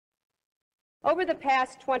Over the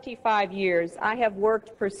past 25 years, I have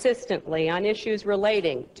worked persistently on issues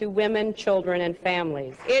relating to women, children, and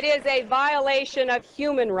families. It is a violation of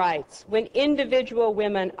human rights when individual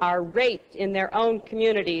women are raped in their own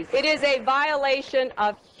communities. It is a violation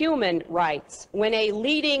of human rights when a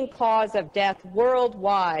leading cause of death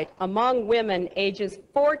worldwide among women ages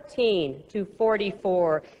 14 to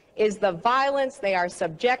 44 is the violence they are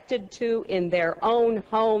subjected to in their own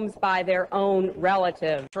homes by their own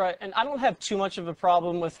relatives. Right, and I don't have too much of a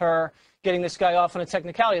problem with her getting this guy off on a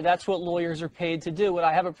technicality. That's what lawyers are paid to do. What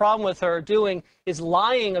I have a problem with her doing is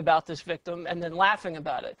lying about this victim and then laughing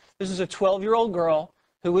about it. This is a 12-year-old girl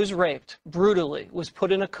who was raped brutally, was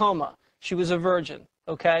put in a coma. She was a virgin,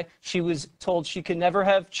 okay? She was told she could never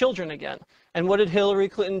have children again. And what did Hillary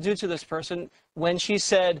Clinton do to this person when she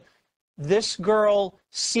said, this girl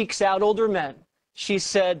seeks out older men? She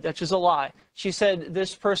said, that's just a lie. She said,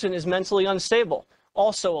 this person is mentally unstable.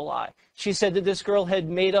 Also a lie. She said that this girl had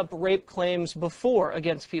made up rape claims before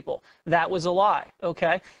against people. That was a lie,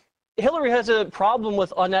 okay? Hillary has a problem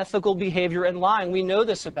with unethical behavior and lying. We know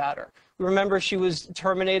this about her. Remember, she was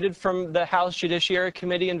terminated from the House Judiciary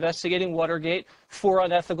Committee investigating Watergate for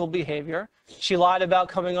unethical behavior. She lied about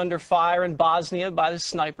coming under fire in Bosnia by the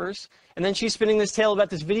snipers. And then she's spinning this tale about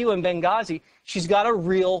this video in Benghazi. She's got a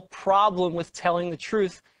real problem with telling the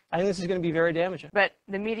truth. I think this is going to be very damaging. But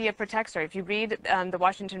the media protects her. If you read the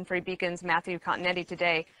Washington Free Beacon's Matthew Continetti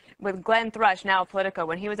today, with Glenn Thrush, now Politico,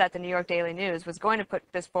 when he was at the New York Daily News, was going to put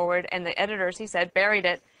this forward, and the editors, he said, buried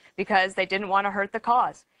it because they didn't want to hurt the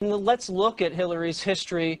cause. Let's look at Hillary's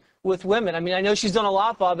history with women. I mean, I know she's done a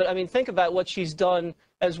lot, Bob, but I mean, think about what she's done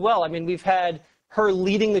as well. I mean, we've had her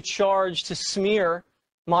leading the charge to smear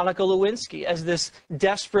Monica Lewinsky as this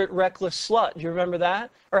desperate, reckless slut. Do you remember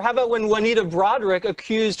that? Or how about when Juanita Broderick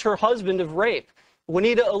accused her husband of rape?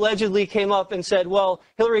 Juanita allegedly came up and said, well,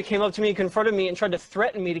 Hillary came up to me, confronted me, and tried to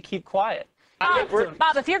threaten me to keep quiet.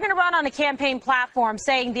 Bob, if you're going to run on a campaign platform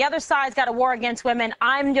saying the other side's got a war against women,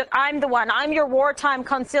 I'm the one. I'm your wartime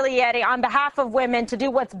consigliere on behalf of women to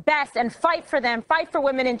do what's best and fight for them, fight for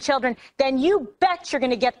women and children, then you bet you're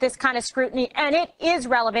going to get this kind of scrutiny. And it is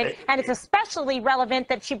relevant. And it's especially relevant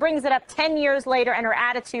that she brings it up 10 years later and her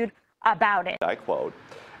attitude about it. I quote,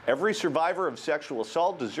 "Every survivor of sexual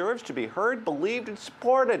assault deserves to be heard, believed, and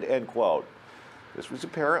supported," end quote. This was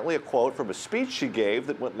apparently a quote from a speech she gave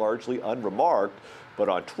that went largely unremarked, but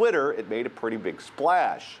on Twitter it made a pretty big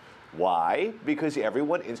splash. Why? Because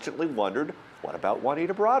everyone instantly wondered, what about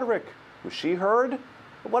Juanita Broderick? Was she heard?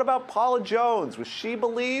 And what about Paula Jones? Was she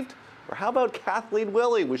believed? Or how about Kathleen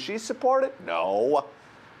Willey? Was she supported? No.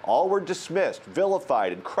 All were dismissed,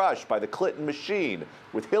 vilified, and crushed by the Clinton machine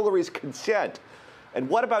with Hillary's consent. And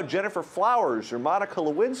what about Jennifer Flowers or Monica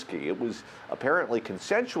Lewinsky? It was apparently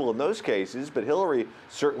consensual in those cases, but Hillary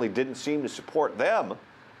certainly didn't seem to support them.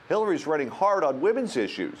 Hillary's running hard on women's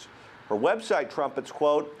issues. Her website trumpets,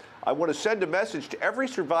 quote, "I want to send a message to every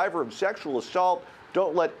survivor of sexual assault.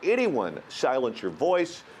 Don't let anyone silence your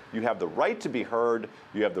voice. You have the right to be heard.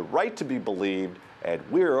 You have the right to be believed, and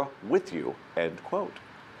we're with you," end quote.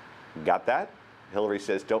 Got that? Hillary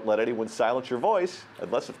says, don't let anyone silence your voice,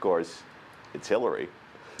 unless, of course, it's Hillary.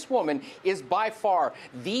 This woman is by far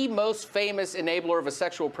the most famous enabler of a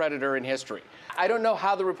sexual predator in history. I don't know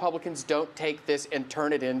how the Republicans don't take this and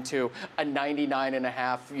turn it into a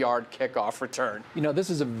 99.5-yard kickoff return. You know, this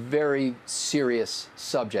is a very serious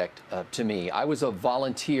subject to me. I was a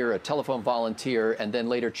volunteer, a telephone volunteer, and then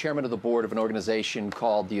later chairman of the board of an organization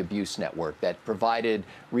called the Abuse Network that provided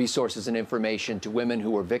resources and information to women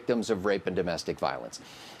who were victims of rape and domestic violence.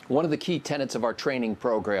 One of the key tenets of our training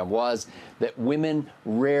program was that women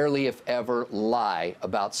rarely, if ever, lie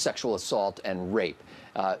about sexual assault and rape.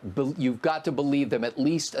 You've got to believe them at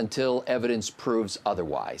least until evidence proves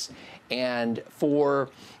otherwise. And for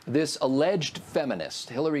this alleged feminist,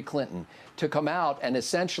 Hillary Clinton, to come out and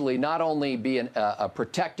essentially not only be a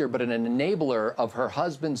protector but an enabler of her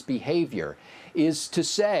husband's behavior is to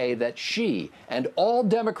say that she and all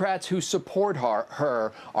Democrats who support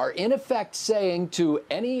her are in effect saying to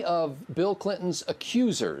any of Bill Clinton's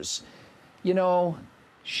accusers, you know,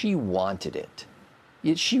 she wanted it.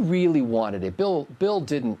 She really wanted it. Bill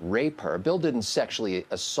didn't rape her. Bill didn't sexually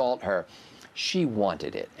assault her. She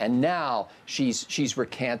wanted it. And now she's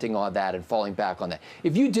recanting on that and falling back on that.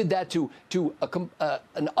 If you did that to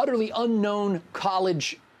an utterly unknown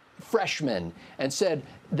college freshman and said,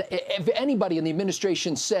 if anybody in the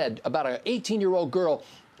administration said about an 18-year-old girl,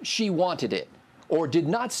 she wanted it, or did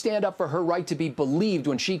not stand up for her right to be believed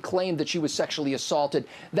when she claimed that she was sexually assaulted,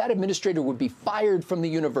 that administrator would be fired from the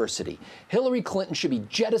university. Hillary Clinton should be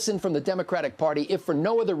jettisoned from the Democratic Party, if for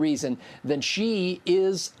no other reason than she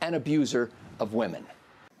is an abuser of women.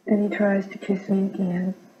 And he tries to kiss me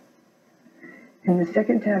again. And the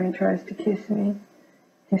second time he tries to kiss me,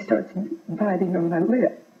 he starts biting on my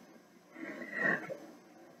lip.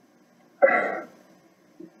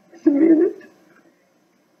 Just a minute.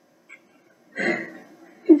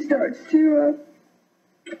 He starts to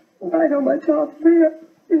bite on my top lip,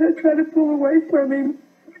 and I try to pull away from him.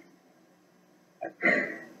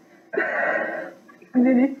 And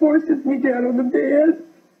then he forces me down on the bed.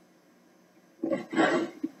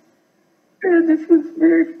 And I just was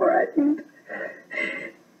very frightened.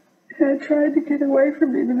 And I tried to get away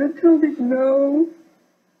from him, and I told him no.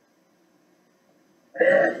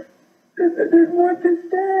 And I didn't want this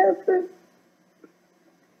to happen.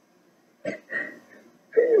 But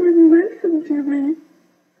he wouldn't listen to me.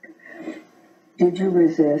 Did you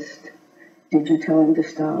resist? Did you tell him to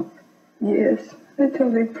stop? Yes, I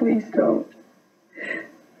told him, please don't.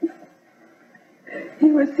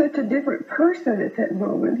 He was such a different person at that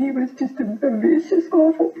moment. He was just a vicious,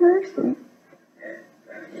 awful person.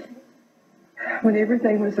 When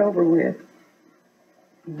everything was over with,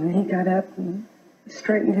 he got up and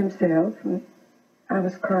straightened himself, and I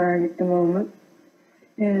was crying at the moment.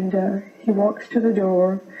 And he walks to the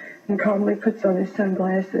door and calmly puts on his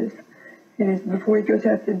sunglasses. And before he goes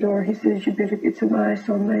out the door, he says, "You better get some ice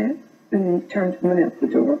on that." And he turns and went out the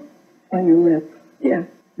door. On your lip? Yeah.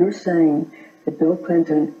 You're saying that Bill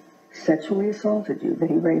Clinton sexually assaulted you, that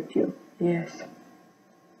he raped you? Yes.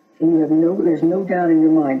 And there's no doubt in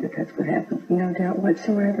your mind that that's what happened? No doubt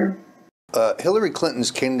whatsoever. Hillary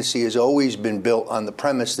Clinton's candidacy has always been built on the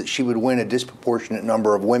premise that she would win a disproportionate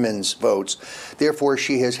number of women's votes. Therefore,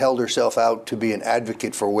 she has held herself out to be an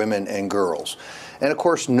advocate for women and girls. And of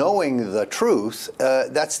course, knowing the truth,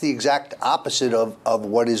 that's the exact opposite of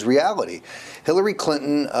what is reality. Hillary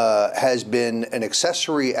Clinton has been an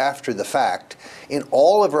accessory after the fact in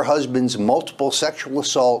all of her husband's multiple sexual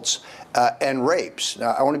assaults and rapes.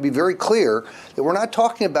 Now, I want to be very clear that we're not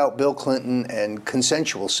talking about Bill Clinton and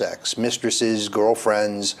consensual sex, mistresses,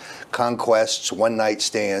 girlfriends, conquests, one-night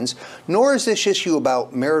stands, nor is this issue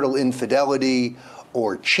about marital infidelity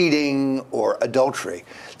or cheating or adultery.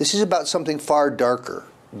 This is about something far darker.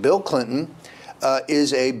 Bill Clinton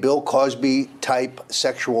is a Bill Cosby-type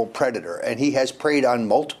sexual predator, and he has preyed on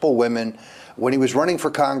multiple women when he was running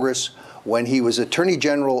for Congress, when he was Attorney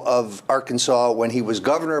General of Arkansas, when he was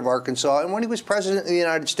Governor of Arkansas, and when he was President of the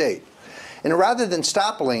United States. And rather than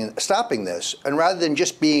stopping this, and rather than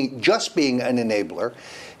just being an enabler,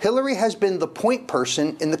 Hillary has been the point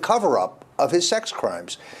person in the cover-up of his sex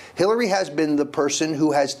crimes. Hillary has been the person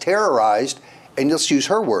who has terrorized, and let's use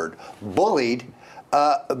her word, bullied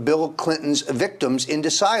Bill Clinton's victims into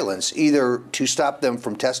silence, either to stop them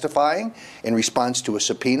from testifying in response to a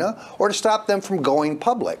subpoena or to stop them from going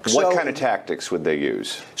public. What kind of tactics would they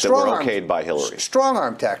use that were okayed by Hillary?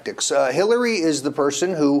 Strong-arm tactics. Hillary is the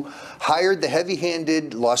person who hired the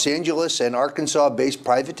heavy-handed Los Angeles and Arkansas-based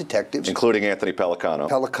private detectives, including Anthony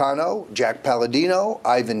Pellicano, Jack Palladino,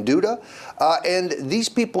 Ivan Duda, and these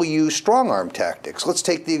people use strong-arm tactics. Let's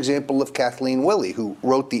take the example of Kathleen Willey, who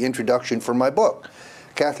wrote the introduction for my book.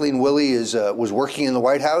 Kathleen Willey was working in the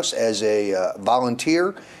White House as a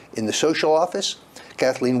volunteer in the social office.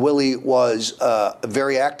 Kathleen Willey was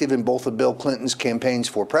very active in both of Bill Clinton's campaigns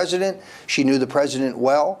for president. She knew the president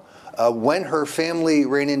well. When her family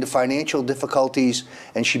ran into financial difficulties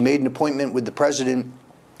and she made an appointment with the president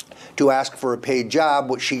to ask for a paid job,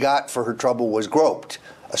 what she got for her trouble was groped,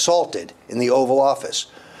 assaulted in the Oval Office.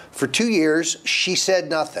 For 2 years, she said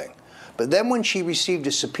nothing. But then when she received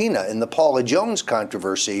a subpoena in the Paula Jones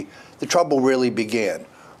controversy, the trouble really began.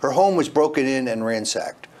 Her home was broken in and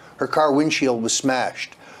ransacked. Her car windshield was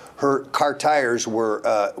smashed. Her car tires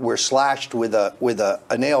were slashed with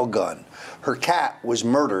a nail gun. Her cat was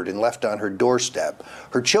murdered and left on her doorstep.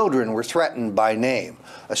 Her children were threatened by name.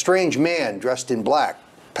 A strange man dressed in black,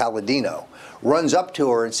 Palladino, runs up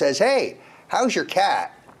to her and says, "Hey, how's your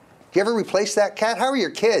cat? Do you ever replace that cat? How are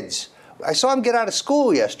your kids? I saw him get out of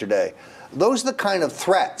school yesterday." Those are the kind of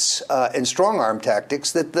threats and strong-arm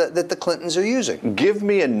tactics that the Clintons are using. Give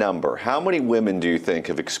me a number. How many women do you think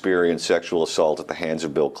have experienced sexual assault at the hands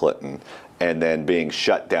of Bill Clinton and then being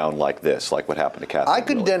shut down like this, like what happened to Kathleen I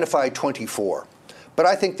could identify 24, but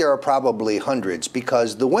I think there are probably hundreds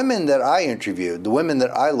because the women that I interviewed, the women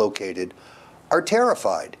that I located, are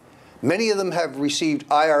terrified. Many of them have received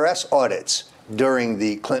IRS audits during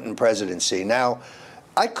the Clinton presidency. Now,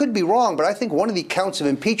 I could be wrong, but I think one of the counts of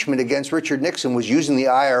impeachment against Richard Nixon was using the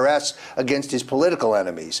IRS against his political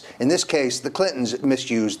enemies. In this case, the Clintons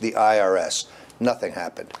misused the IRS. Nothing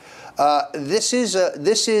happened. This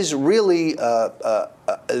is really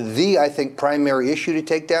I think, primary issue to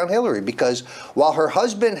take down Hillary, because while her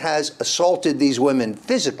husband has assaulted these women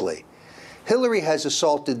physically, Hillary has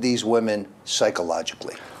assaulted these women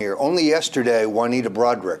psychologically. Here, only yesterday, Juanita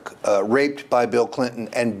Broderick, raped by Bill Clinton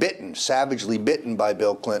and bitten, savagely bitten by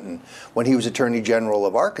Bill Clinton when he was Attorney General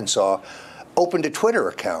of Arkansas, opened a Twitter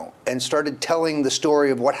account and started telling the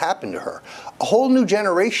story of what happened to her. A whole new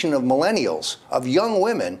generation of millennials, of young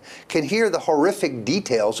women, can hear the horrific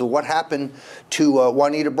details of what happened to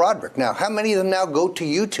Juanita Broderick. Now, how many of them now go to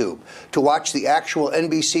YouTube to watch the actual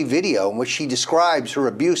NBC video in which she describes her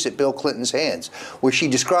abuse at Bill Clinton's hands, where she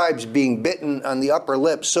describes being bitten on the upper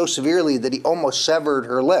lip so severely that he almost severed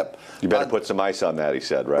her lip? You better put some ice on that, he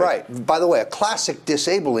said, right? Right. By the way, a classic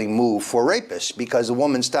disabling move for rapists, because the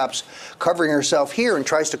woman stops covering herself here and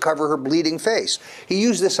tries to cover her bleeding face. He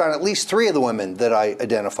used this on at least 3 of the women that I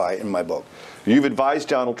identify in my book. You've advised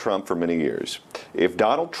Donald Trump for many years. If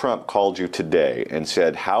Donald Trump called you today and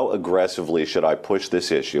said, how aggressively should I push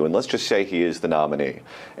this issue, and let's just say he is the nominee,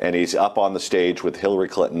 and he's up on the stage with Hillary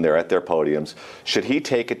Clinton, they're at their podiums, should he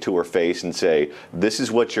take it to her face and say, this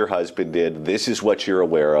is what your husband did, this is what you're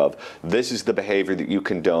aware of, this is the behavior that you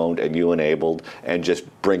condoned and you enabled, and just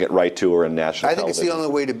bring it right to her in national television? I think it's the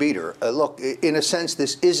only way to beat her. Look, in a sense,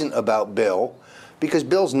 this isn't about Bill, because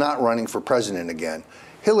Bill's not running for president again.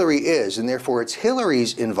 Hillary is, and therefore it's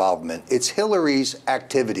Hillary's involvement, it's Hillary's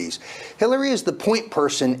activities. Hillary is the point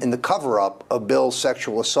person in the cover-up of Bill's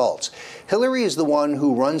sexual assaults. Hillary is the one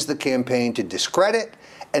who runs the campaign to discredit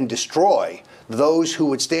and destroy those who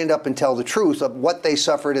would stand up and tell the truth of what they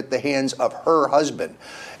suffered at the hands of her husband.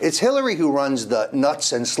 It's Hillary who runs the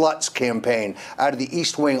Nuts and Sluts campaign out of the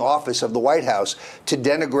East Wing office of the White House to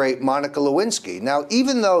denigrate Monica Lewinsky. Now,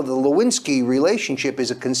 even though the Lewinsky relationship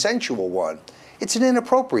is a consensual one, it's an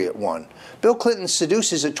inappropriate one. Bill Clinton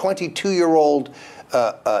seduces a 22-year-old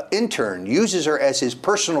intern, uses her as his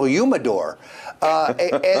personal humidor,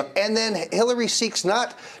 and then Hillary seeks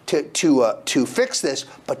not to fix this,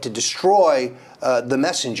 but to destroy the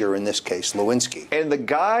messenger, in this case, Lewinsky. And the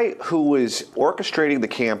guy who was orchestrating the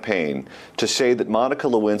campaign to say that Monica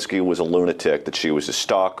Lewinsky was a lunatic, that she was a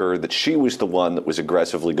stalker, that she was the one that was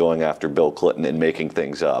aggressively going after Bill Clinton and making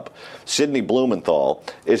things up, Sidney Blumenthal,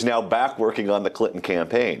 is now back working on the Clinton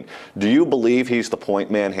campaign. Do you believe he's the point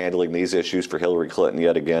man handling these issues for Hillary Clinton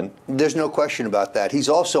yet again? There's no question about that. He's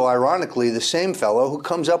also, ironically, the same fellow who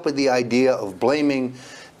comes up with the idea of blaming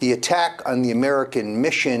the attack on the American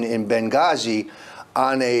mission in Benghazi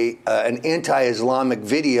on an anti-Islamic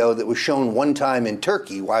video that was shown one time in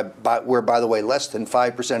Turkey, where, by the way, less than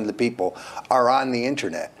 5% of the people are on the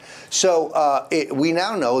internet. So we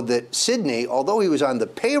now know that Sidney, although he was on the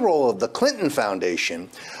payroll of the Clinton Foundation,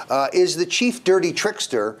 is the chief dirty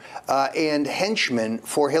trickster and henchman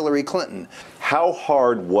for Hillary Clinton. How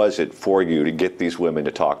hard was it for you to get these women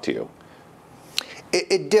to talk to you?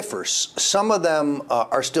 It differs. Some of them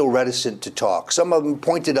are still reticent to talk. Some of them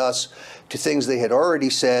pointed us to things they had already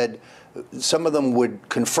said. Some of them would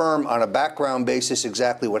confirm on a background basis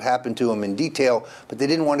exactly what happened to them in detail, but they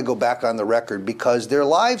didn't want to go back on the record because their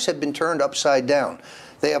lives have been turned upside down.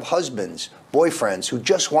 They have husbands, boyfriends who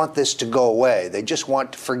just want this to go away. They just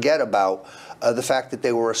want to forget about the fact that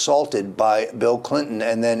they were assaulted by Bill Clinton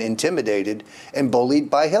and then intimidated and bullied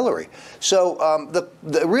by Hillary. So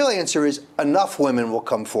the real answer is enough women will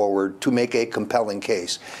come forward to make a compelling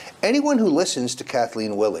case. Anyone who listens to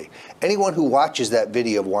Kathleen Willey, anyone who watches that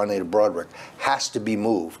video of Juanita Broderick has to be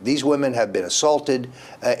moved. These women have been assaulted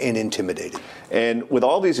and intimidated. And with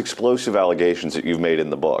all these explosive allegations that you've made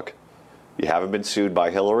in the book, you haven't been sued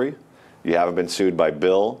by Hillary, you haven't been sued by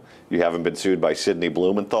Bill, you haven't been sued by Sidney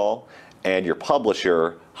Blumenthal, and your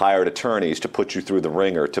publisher hired attorneys to put you through the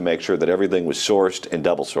ringer to make sure that everything was sourced and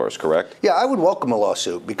double sourced, correct? Yeah, I would welcome a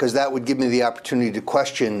lawsuit because that would give me the opportunity to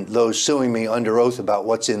question those suing me under oath about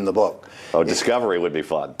what's in the book. Oh, discovery would be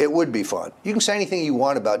fun. It would be fun. You can say anything you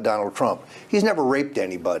want about Donald Trump. He's never raped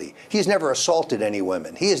anybody. He's never assaulted any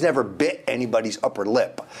women. He has never bit anybody's upper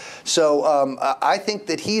lip. So I think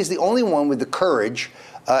that he is the only one with the courage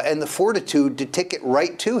and the fortitude to take it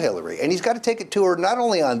right to Hillary. And he's got to take it to her not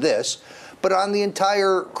only on this, but on the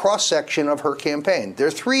entire cross-section of her campaign. There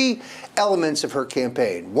are 3 elements of her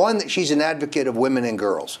campaign. 1, that she's an advocate of women and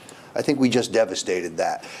girls. I think we just devastated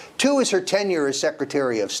that. 2 is her tenure as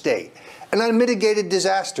Secretary of State. An unmitigated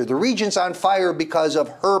disaster. The region's on fire because of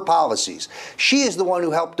her policies. She is the one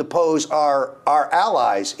who helped depose our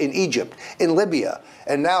allies in Egypt, in Libya,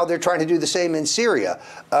 and now they're trying to do the same in Syria,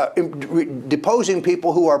 deposing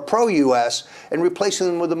people who are pro-U.S. and replacing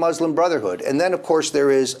them with the Muslim Brotherhood. And then, of course, there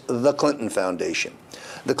is the Clinton Foundation.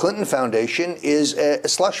 The Clinton Foundation is a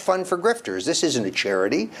slush fund for grifters. This isn't a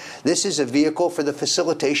charity. This is a vehicle for the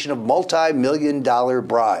facilitation of multi-million-dollar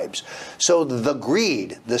bribes. So the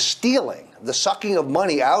greed, the stealing, the sucking of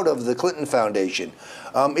money out of the Clinton Foundation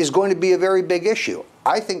is going to be a very big issue.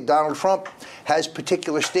 I think Donald Trump has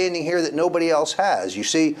particular standing here that nobody else has. You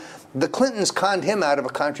see, the Clintons conned him out of a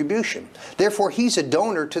contribution. Therefore, he's a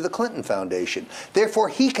donor to the Clinton Foundation. Therefore,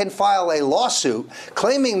 he can file a lawsuit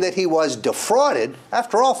claiming that he was defrauded.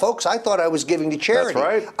 After all, folks, I thought I was giving to charity.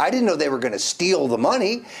 That's right. I didn't know they were going to steal the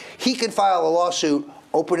money. He can file a lawsuit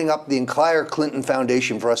opening up the entire Clinton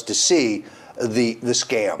Foundation for us to see the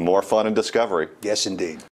scam. More fun and discovery. Yes,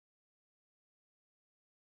 indeed.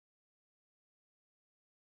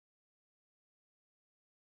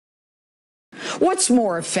 What's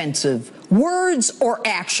more offensive, words or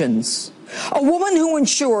actions? A woman who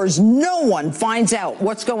ensures no one finds out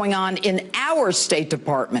what's going on in our State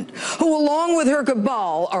Department, who along with her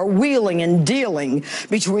cabal are wheeling and dealing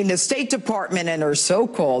between the State Department and her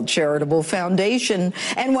so-called charitable foundation,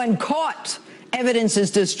 and when caught, evidence is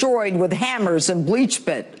destroyed with hammers and bleach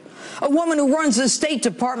pit. A woman who runs the State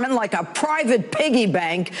Department like a private piggy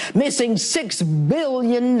bank, missing $6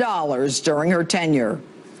 billion during her tenure.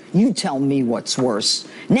 You tell me what's worse,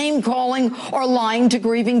 name-calling or lying to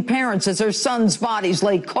grieving parents as their sons' bodies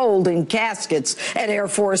lay cold in caskets at Air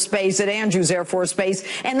Force Base, at Andrews Air Force Base,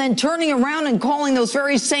 and then turning around and calling those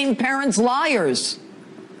very same parents liars.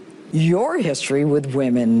 Your history with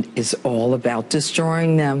women is all about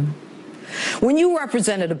destroying them. When you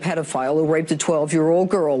represented a pedophile who raped a 12-year-old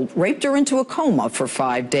girl, raped her into a coma for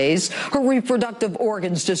 5 days, her reproductive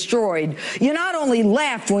organs destroyed, you not only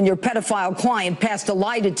laughed when your pedophile client passed a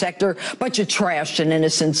lie detector, but you trashed an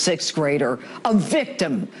innocent sixth grader, a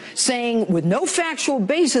victim, saying with no factual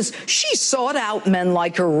basis she sought out men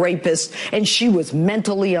like her rapist and she was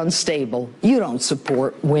mentally unstable. You don't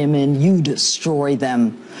support women, you destroy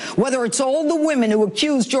them. Whether it's all the women who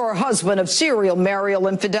accused your husband of serial marital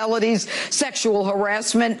infidelities, sexual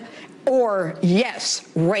harassment, or, yes,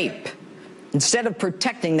 rape. Instead of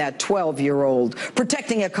protecting that 12-year-old,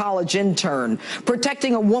 protecting a college intern,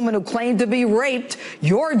 protecting a woman who claimed to be raped,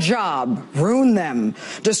 your job, ruin them.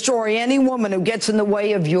 Destroy any woman who gets in the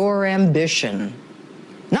way of your ambition.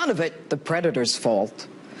 None of it the predator's fault.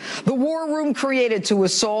 The war room created to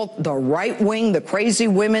assault the right wing, the crazy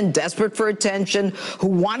women desperate for attention, who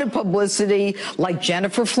wanted publicity, like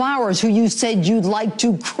Jennifer Flowers, who you said you'd like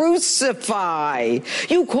to crucify.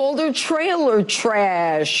 You called her trailer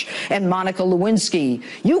trash. And Monica Lewinsky,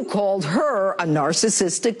 you called her a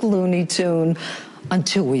narcissistic Looney Tune.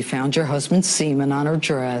 Until we found your husband's semen on her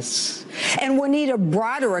dress. And Juanita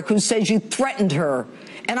Broderick, who says you threatened her.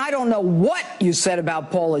 And I don't know what you said about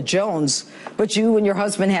Paula Jones, but you and your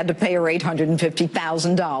husband had to pay her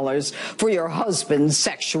 $850,000 for your husband's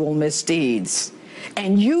sexual misdeeds.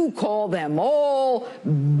 And you call them all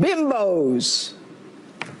bimbos.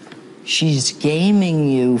 She's gaming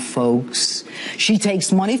you, folks. She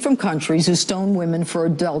takes money from countries who stone women for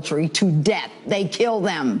adultery to death. They kill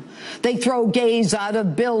them. They throw gays out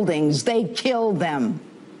of buildings. They kill them.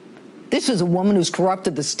 This is a woman who's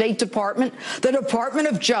corrupted the State Department, the Department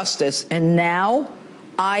of Justice, and now,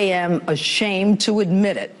 I am ashamed to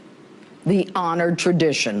admit it, the honored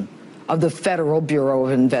tradition of the Federal Bureau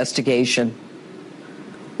of Investigation.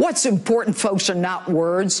 What's important, folks, are not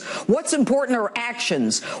words. What's important are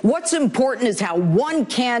actions. What's important is how one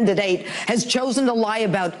candidate has chosen to lie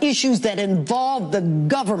about issues that involve the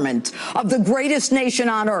government of the greatest nation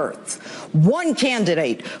on earth. One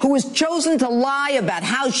candidate who has chosen to lie about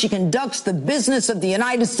how she conducts the business of the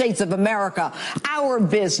United States of America, our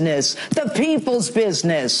business, the people's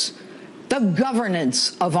business, the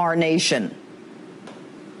governance of our nation.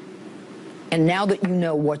 And now that you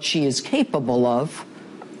know what she is capable of,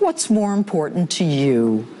 what's more important to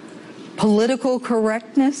you, political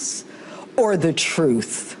correctness or the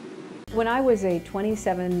truth? When I was a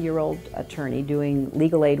 27-year-old attorney doing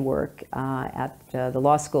legal aid work at the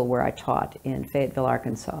law school where I taught in Fayetteville,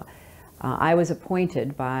 Arkansas, I was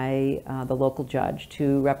appointed by the local judge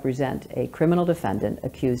to represent a criminal defendant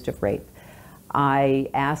accused of rape. I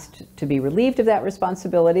asked to be relieved of that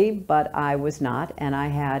responsibility, but I was not, and I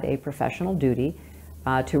had a professional duty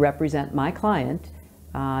to represent my client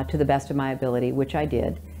to the best of my ability, which I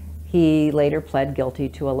did. He later pled guilty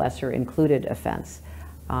to a lesser included offense.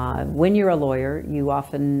 When you're a lawyer, you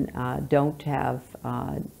often don't have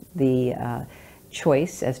the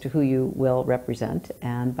choice as to who you will represent,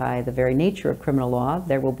 and by the very nature of criminal law,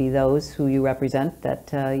 there will be those who you represent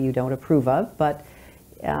that you don't approve of, but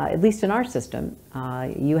at least in our system,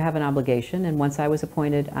 you have an obligation, and once I was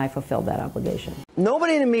appointed, I fulfilled that obligation.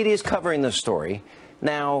 Nobody in the media is covering this story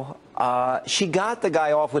Now, she got the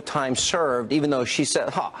guy off with time served, even though she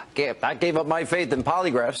said, I gave up my faith in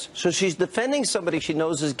polygraphs. So she's defending somebody she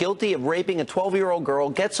knows is guilty of raping a 12-year-old girl,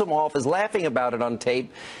 gets him off, is laughing about it on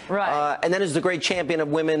tape, right. And then is the great champion of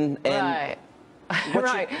women. And right.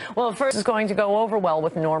 Right. Well, first, it's going to go over well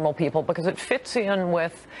with normal people because it fits in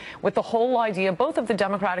with the whole idea, both of the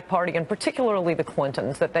Democratic Party and particularly the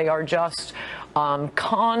Clintons, that they are just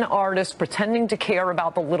con artists pretending to care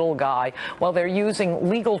about the little guy while they're using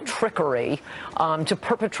legal trickery to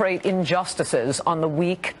perpetrate injustices on the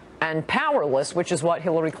weak and powerless, which is what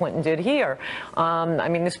Hillary Clinton did here. I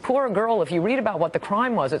mean, this poor girl, if you read about what the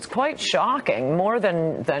crime was, it's quite shocking, more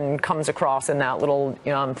than comes across in that little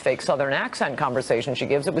fake Southern accent conversation she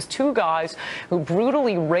gives. It was two guys who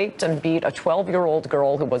brutally raped and beat a 12-year-old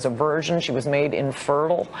girl who was a virgin. She was made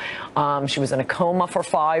infertile. She was in a coma for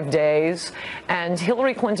 5 days. And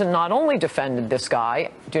Hillary Clinton not only defended this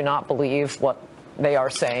guy, do not believe what they are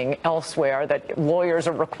saying elsewhere, that lawyers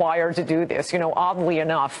are required to do this. You know, oddly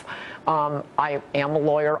enough, I am a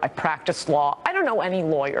lawyer. I practice law. I don't know any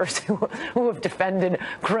lawyers who have defended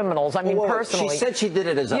criminals. I mean, personally. She said she did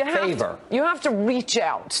it as a favor. You have to reach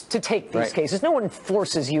out to take these cases. No one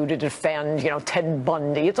forces you to defend, Ted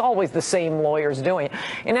Bundy. It's always the same lawyers doing it.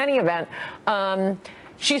 In any event,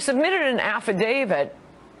 she submitted an affidavit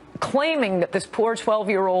claiming that this poor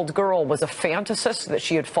 12-year-old girl was a fantasist, that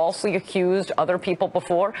she had falsely accused other people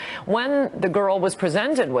before. When the girl was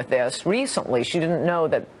presented with this recently, she didn't know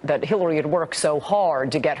that Hillary had worked so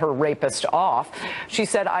hard to get her rapist off. She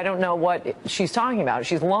said, I don't know what she's talking about.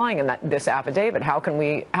 She's lying in this affidavit. How can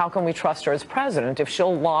we trust her as president if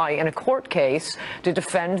she'll lie in a court case to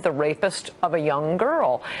defend the rapist of a young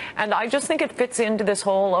girl? And I just think it fits into this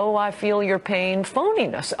whole, oh, I feel your pain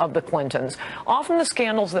phoniness of the Clintons. Often the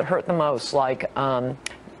scandals that hurt the most, like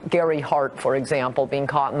Gary Hart, for example, being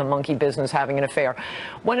caught in the monkey business having an affair.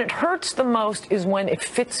 When it hurts the most is when it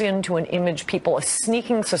fits into an image a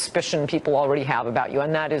sneaking suspicion people already have about you,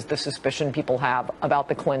 and that is the suspicion people have about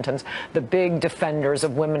the Clintons, the big defenders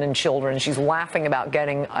of women and children. She's laughing about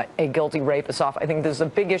getting a guilty rapist off. I think this is a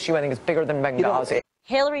big issue. I think it's bigger than Benghazi.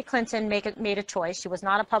 Hillary Clinton made a choice. She was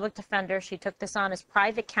not a public defender. She took this on as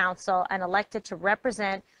private counsel and elected to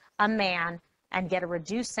represent a man and get a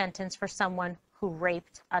reduced sentence for someone who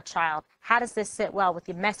raped a child. How does this sit well with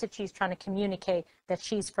the message she's trying to communicate, that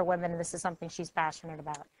she's for women and this is something she's passionate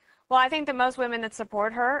about? Well, I think that most women that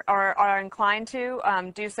support her are inclined to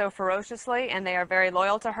do so ferociously, and they are very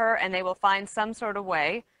loyal to her, and they will find some sort of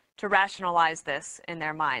way to rationalize this in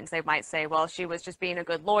their minds. They might say, well, she was just being a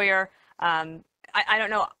good lawyer. I don't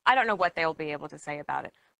know what they'll be able to say about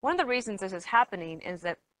it. One of the reasons this is happening is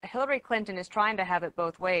that Hillary Clinton is trying to have it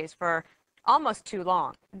both ways for almost too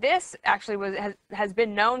long. This actually has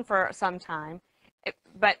been known for some time,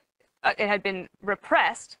 but it had been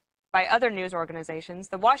repressed by other news organizations.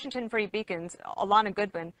 The Washington Free Beacon's Alana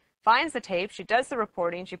Goodwin finds the tape, she does the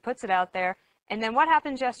reporting, she puts it out there, and then what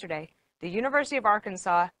happens yesterday? The University of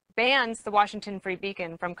Arkansas bans the Washington Free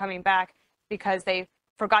Beacon from coming back because they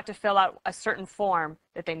forgot to fill out a certain form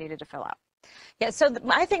that they needed to fill out. Yeah, so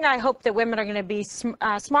I hope that women are going to be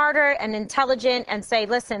smarter and intelligent and say,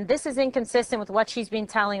 listen, this is inconsistent with what she's been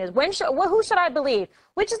telling us. Who should I believe?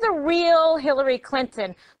 Which is the real Hillary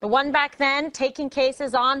Clinton? The one back then taking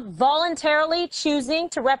cases on, voluntarily choosing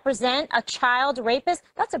to represent a child rapist?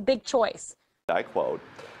 That's a big choice. I quote,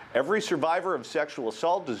 every survivor of sexual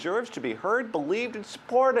assault deserves to be heard, believed, and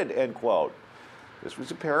supported, end quote. This was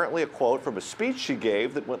apparently a quote from a speech she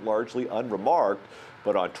gave that went largely unremarked,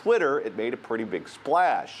 but on Twitter, it made a pretty big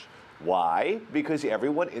splash. Why? Because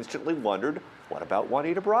everyone instantly wondered, what about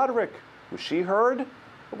Juanita Broderick? Was she heard?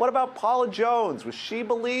 Or what about Paula Jones? Was she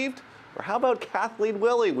believed? Or how about Kathleen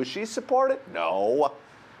Willey? Was she supported? No.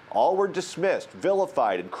 All were dismissed,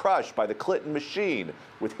 vilified, and crushed by the Clinton machine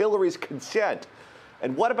with Hillary's consent.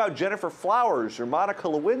 And what about Jennifer Flowers or Monica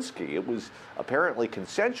Lewinsky? It was apparently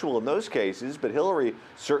consensual in those cases, but Hillary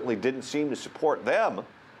certainly didn't seem to support them.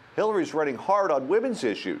 Hillary's running hard on women's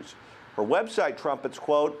issues. Her website trumpets,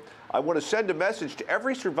 quote, I want to send a message to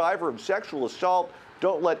every survivor of sexual assault.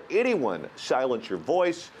 Don't let anyone silence your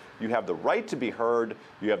voice. You have the right to be heard.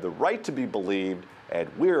 You have the right to be believed, and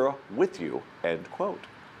we're with you, end quote.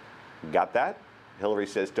 Got that? Hillary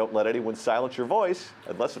says, don't let anyone silence your voice,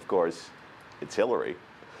 unless, of course, it's Hillary.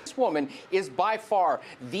 This woman is by far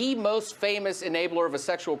the most famous enabler of a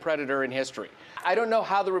sexual predator in history. I don't know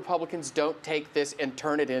how the Republicans don't take this and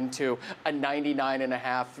turn it into a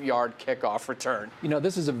 99.5-yard kickoff return. You know,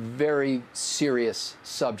 this is a very serious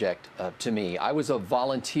subject to me. I was a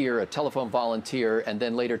volunteer, a telephone volunteer, and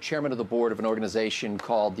then later chairman of the board of an organization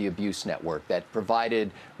called the Abuse Network that provided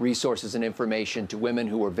resources and information to women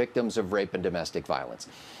who were victims of rape and domestic violence.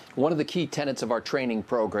 One of the key tenets of our training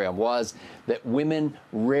program was that women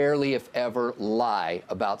rarely, if ever, lie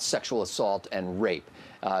about sexual assault and rape.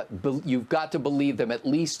 You've got to believe them at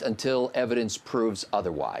least until evidence proves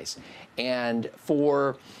otherwise. And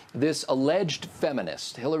for this alleged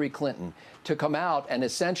feminist, Hillary Clinton, to come out and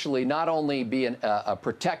essentially not only be a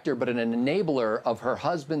protector but an enabler of her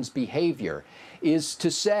husband's behavior is to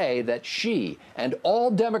say that she and all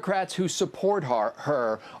Democrats who support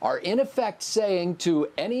her are in effect saying to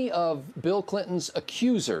any of Bill Clinton's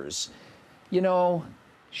accusers, you know,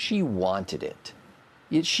 she wanted it.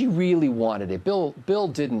 She really wanted it. Bill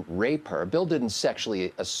didn't rape her. Bill didn't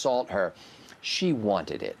sexually assault her. She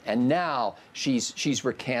wanted it. And now she's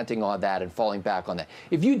recanting on that and falling back on that.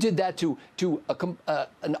 If you did that to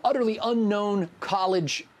an utterly unknown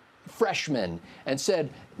college freshman and said,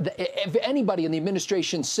 if anybody in the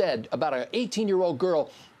administration said about an 18-year-old girl,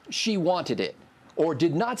 she wanted it, or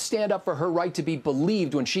did not stand up for her right to be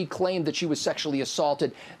believed when she claimed that she was sexually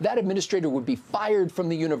assaulted, that administrator would be fired from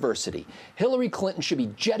the university. Hillary Clinton should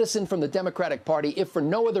be jettisoned from the Democratic Party, if for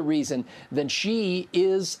no other reason than she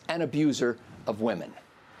is an abuser of women.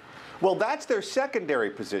 Well, that's their secondary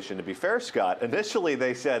position, to be fair, Scott. Initially,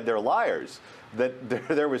 they said they're liars, that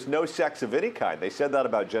there was no sex of any kind. They said that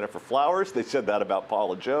about Jennifer Flowers. They said that about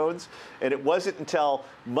Paula Jones. And it wasn't until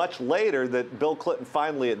much later that Bill Clinton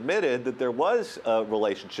finally admitted that there was a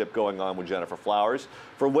relationship going on with Jennifer Flowers,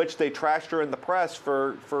 for which they trashed her in the press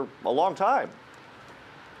for a long time.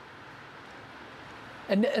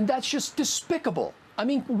 And that's just despicable. I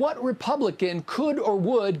mean, what Republican could or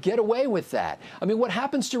would get away with that? I mean, what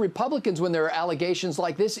happens to Republicans when there are allegations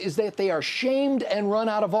like this is that they are shamed and run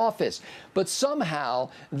out of office. But somehow,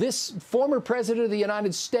 this former president of the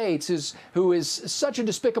United States, who is such a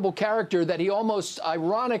despicable character that he almost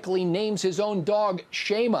ironically names his own dog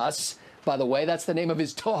Seamus. By the way, that's the name of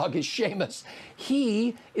his dog, is Seamus.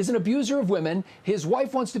 He is an abuser of women. His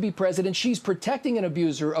wife wants to be president. She's protecting an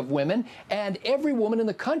abuser of women. And every woman in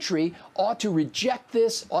the country ought to reject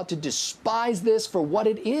this, ought to despise this for what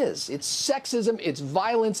it is. It's sexism, it's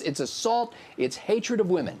violence, it's assault, it's hatred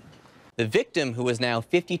of women. The victim, who is now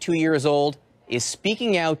 52 years old, is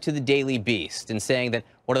speaking out to the Daily Beast and saying that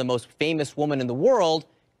one of the most famous women in the world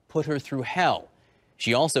put her through hell.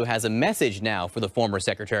 She also has a message now for the former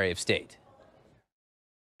Secretary of State.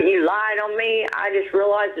 You lied on me. I just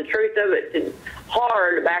realized the truth of it. It's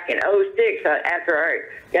hard back in 06 after I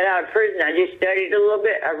got out of prison. I just studied a little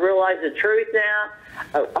bit. I realized the truth now,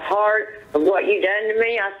 hard of what you done to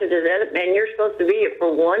me. I said to the other man, you're supposed to be it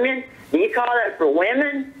for women? Do you call that for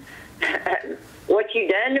women? What you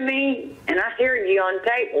done to me? And I heard you on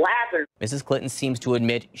tape laughing. Mrs. Clinton seems to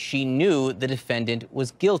admit she knew the defendant was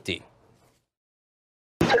guilty.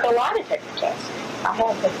 Took a lie detector test. I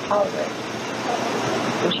had to tolerate.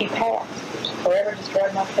 And she passed. She forever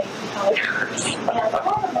destroyed my faith in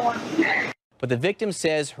tolerance. But the victim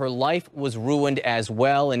says her life was ruined as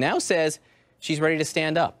well, and now says she's ready to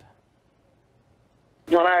stand up.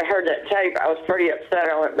 When I heard that tape, I was pretty upset.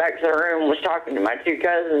 I went back to the room and was talking to my two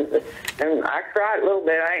cousins, and I cried a little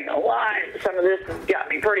bit. I ain't gonna lie. Some of this has got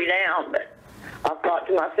me pretty down, but I thought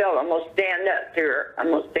to myself, I'm going to stand up to her. I'm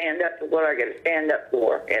going to stand up to what I got to stand up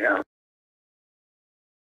for, you know.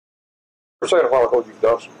 You're saying a while ago you've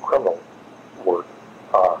done some criminal work.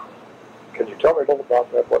 Can you tell me a little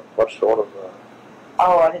about that? What sort of...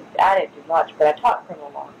 Oh, I didn't do much, but I taught criminal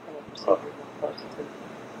law, criminal procedures and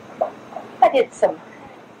courses. I did some,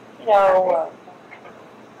 you know,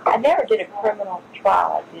 I never did a criminal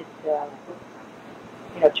trial. I did,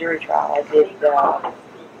 you know, jury trial. I did...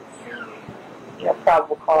 you know,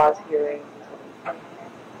 probable cause hearings,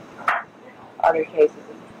 other cases.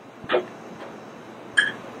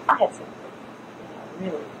 I had some, you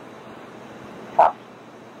know, really tough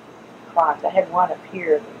crimes. I had one up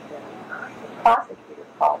here that the prosecutor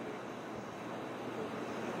called me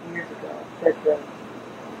years ago and said that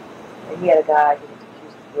he had a guy who was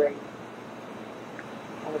accused of rape,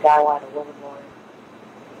 and the guy wanted a woman lawyer.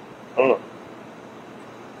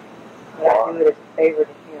 But I do it as a favor to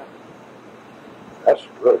him. That's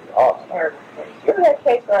really awesome. Terrible case. Remember that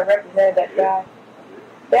case where I represented that guy?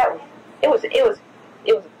 It was a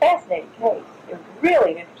fascinating case. It was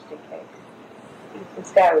really an interesting case.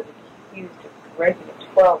 This guy was accused of raping a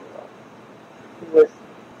 12-year-old who was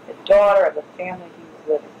the daughter of the family he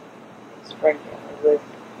was living in Springfield. They lived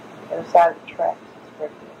on the other side of the tracks in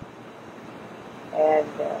Springfield. And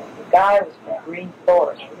the guy was from Green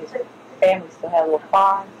Forest. His family still had a little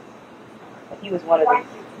farm. But he was one of these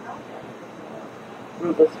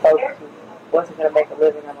rootless folks who wasn't going to make a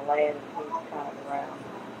living on the land, and he was kind of around.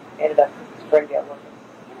 Ended up in Springfield looking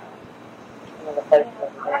for the places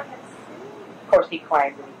over there. Of course, he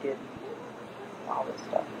claimed that he didn't, and all this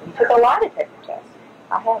stuff. And he took a lie detector test.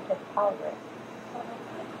 I had to take a polygraph,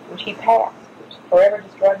 which he passed, which forever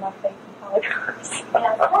destroyed my faith in polygraphs.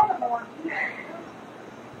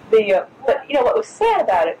 But you know what was sad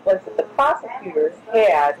about it was that the prosecutor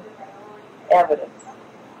had evidence,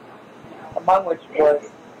 among which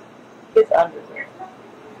was his underwear.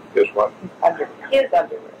 His what? His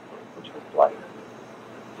underwear, which was bloody.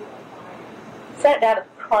 Sent it down to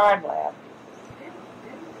the crime lab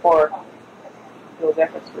for those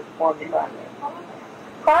efforts to reform the crime lab.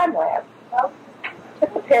 Crime lab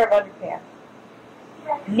took a pair of underpants,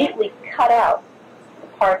 neatly cut out the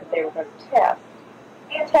part that they were going to test,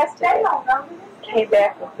 tested it, came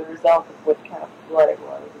back with the result of what kind of blood it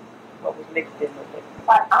was, what was mixed in with it.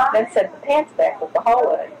 Then sent the pants back with the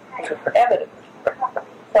hole in it for evidence.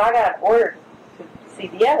 So I got an order to see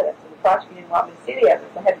the evidence, and the prosecutor didn't want me to see the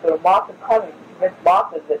evidence. I had to go to Moffitt Cummings and convince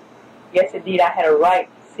Moffitt that, yes, indeed, I had a right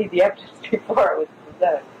to see the evidence before it was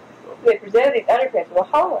presented. So they presented these underpants with a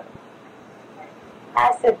hole in it.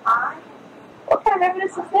 I said, what kind of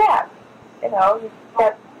evidence is that? You know, you've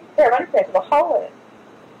got a pair of underpants with a hole in it.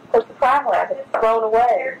 Of course, the crime lab had thrown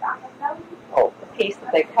away the piece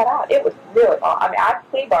that they cut out. It was really awful. I mean, I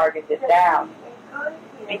plea bargained it down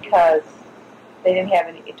because they didn't have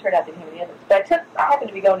any, it turned out they didn't have any evidence. But I happened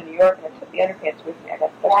to be going to New York, and I took the underpants with me. I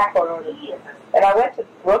got special court orders. And I went to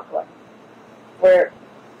Brooklyn, where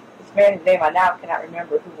this man, whose name I now cannot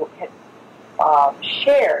remember, who had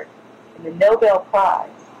shared in the Nobel Prize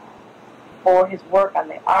for his work on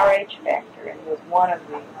the RH factor, and was one of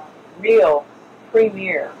the real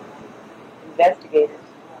premier investigators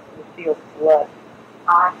in the field of blood.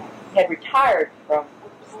 He had retired from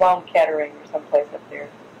Sloan Kettering or someplace up there.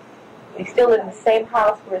 He still lived in the same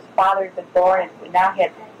house where his father had been born, and now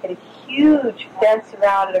had a huge fence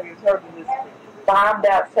around it. He was sort of in this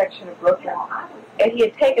bombed-out section of Brooklyn. And he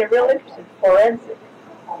had taken a real interest in forensic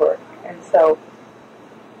work. And so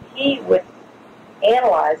he would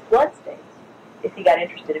analyze bloodstains if he got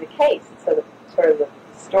interested in a case. And so the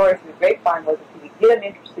story from the grapevine was if he could get him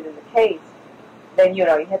interested in the case, then, you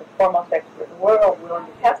know, you had the foremost expert in the world willing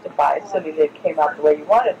to testify, assuming that it came out the way you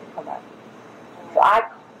wanted it to come out. So I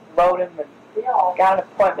wrote him and got an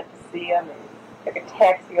appointment to see him, and took a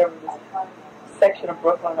taxi over this section of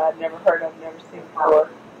Brooklyn I'd never heard of, never seen before.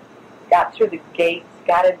 Got through the gates,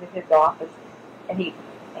 got into his office, and he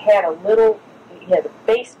had a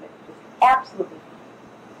basement just absolutely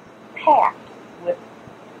packed with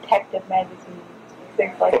detective magazines and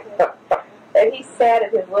things like that. And he sat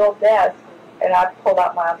at his little desk, and I pulled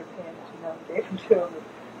out my underpants, you know, and gave them to him.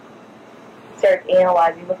 And started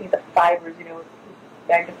analyzing, looking at the fibers, you know, with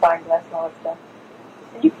magnifying glass and all that stuff.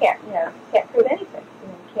 And you can't prove anything. You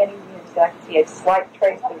know, you can't even, so I could see a slight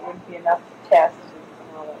trace, but it wouldn't be enough to test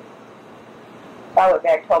and all that. So I went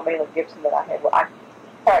back and told Malin Gibson that I had, well, I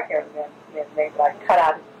probably can't remember his name, but I cut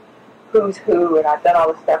out his who's who, and I'd done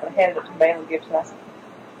all this stuff, and I handed it to Malin Gibson. I said,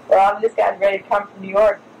 well, this guy's ready to come from New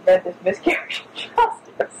York to prevent this miscarriage of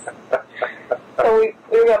justice. So we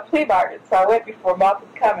were going to plea bargain. So I went before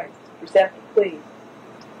Moffitt Cummings to present the plea.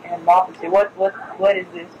 And Moffitt said, what is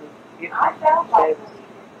this? And Gibson said it was,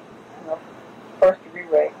 you know, first-degree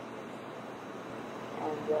rape.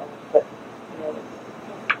 And, but, you know,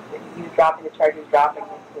 he was dropping the charge, he was dropping it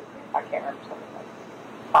to, I can't remember, something like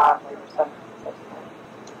Tomley or something.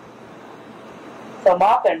 So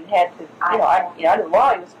Moffitt had to, under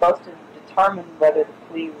law, he was supposed to determine whether the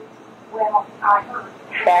plea was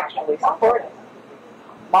factually supported.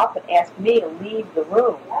 Moffitt asked me to leave the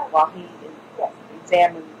room while he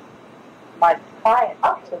examined my client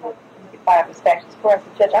so that he could find out his factually supported.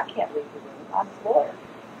 I said, Judge, I can't leave the room. I'm his lawyer.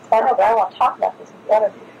 So I know, but I want to talk about this in front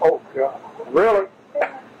of you. Oh, God. Really?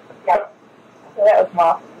 Yeah. So that was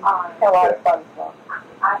Moffitt. I had a lot of fun with Moffitt.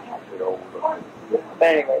 But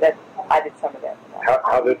anyway, I did some of that.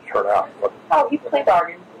 How did it turn out? He plea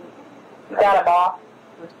bargained. We got him off.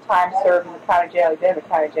 It was time served in the county jail. He'd been in the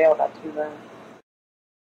county jail about 2 months.